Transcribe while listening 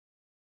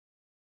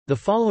The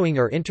following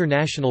are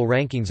international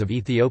rankings of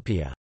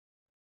Ethiopia.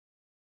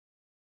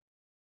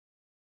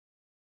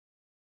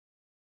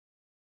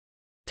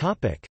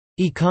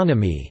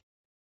 Economy.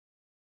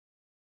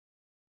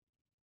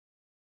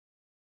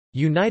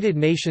 United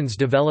Nations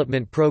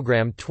Development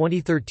Programme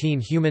 2013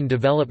 Human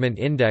Development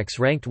Index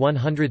ranked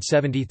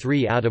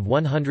 173 out of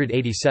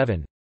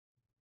 187.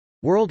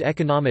 World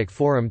Economic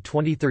Forum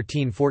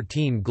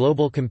 2013-14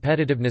 Global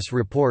Competitiveness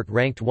Report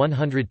ranked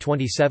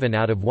 127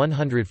 out of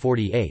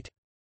 148.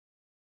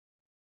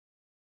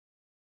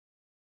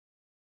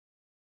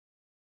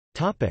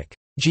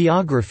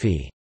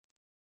 Geography.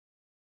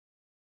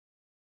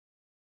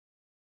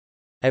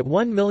 At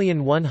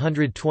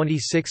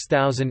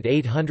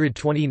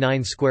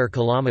 1,126,829 square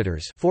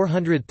kilometers,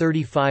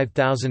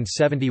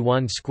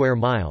 435,071 square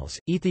miles,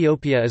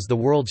 Ethiopia is the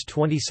world's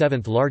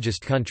 27th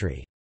largest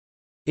country.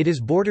 It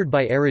is bordered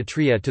by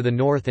Eritrea to the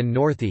north and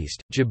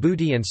northeast,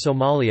 Djibouti and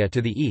Somalia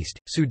to the east,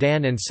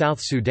 Sudan and South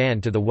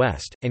Sudan to the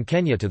west, and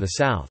Kenya to the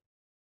south.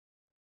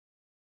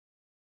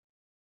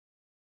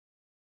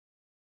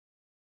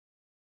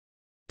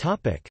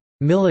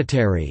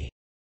 Military.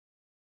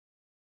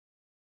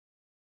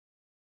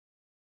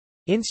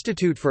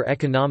 Institute for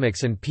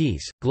Economics and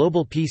Peace,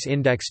 Global Peace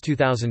Index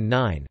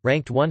 2009,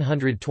 ranked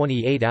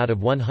 128 out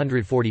of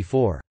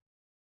 144.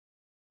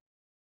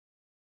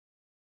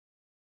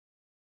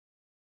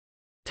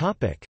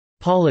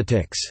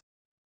 Politics.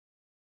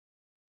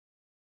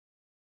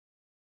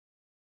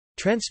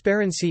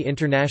 Transparency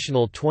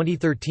International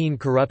 2013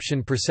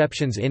 Corruption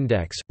Perceptions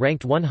Index,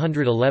 ranked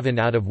 111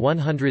 out of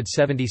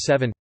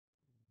 177.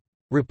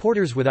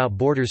 Reporters Without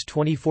Borders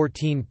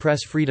 2014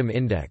 Press Freedom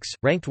Index,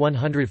 ranked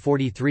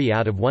 143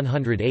 out of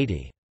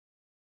 180.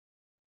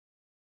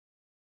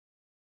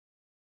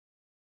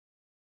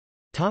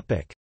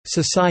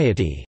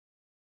 Society.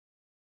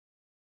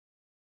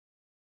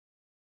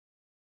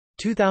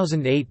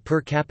 2008 per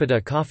capita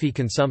coffee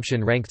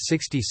consumption ranked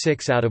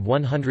 66 out of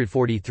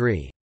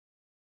 143.